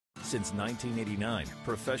Since 1989,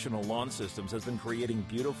 Professional Lawn Systems has been creating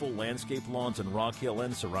beautiful landscape lawns in Rock Hill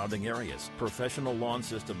and surrounding areas. Professional Lawn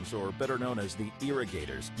Systems, or better known as the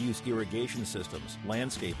Irri-gators, use irrigation systems,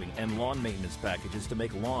 landscaping, and lawn maintenance packages to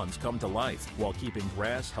make lawns come to life while keeping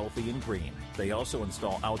grass healthy and green. They also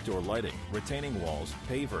install outdoor lighting, retaining walls,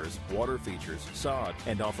 pavers, water features, sod,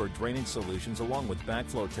 and offer drainage solutions along with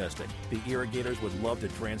backflow testing. The Irri-gators would love to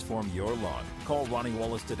transform your lawn. Call Ronnie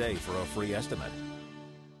Wallace today for a free estimate.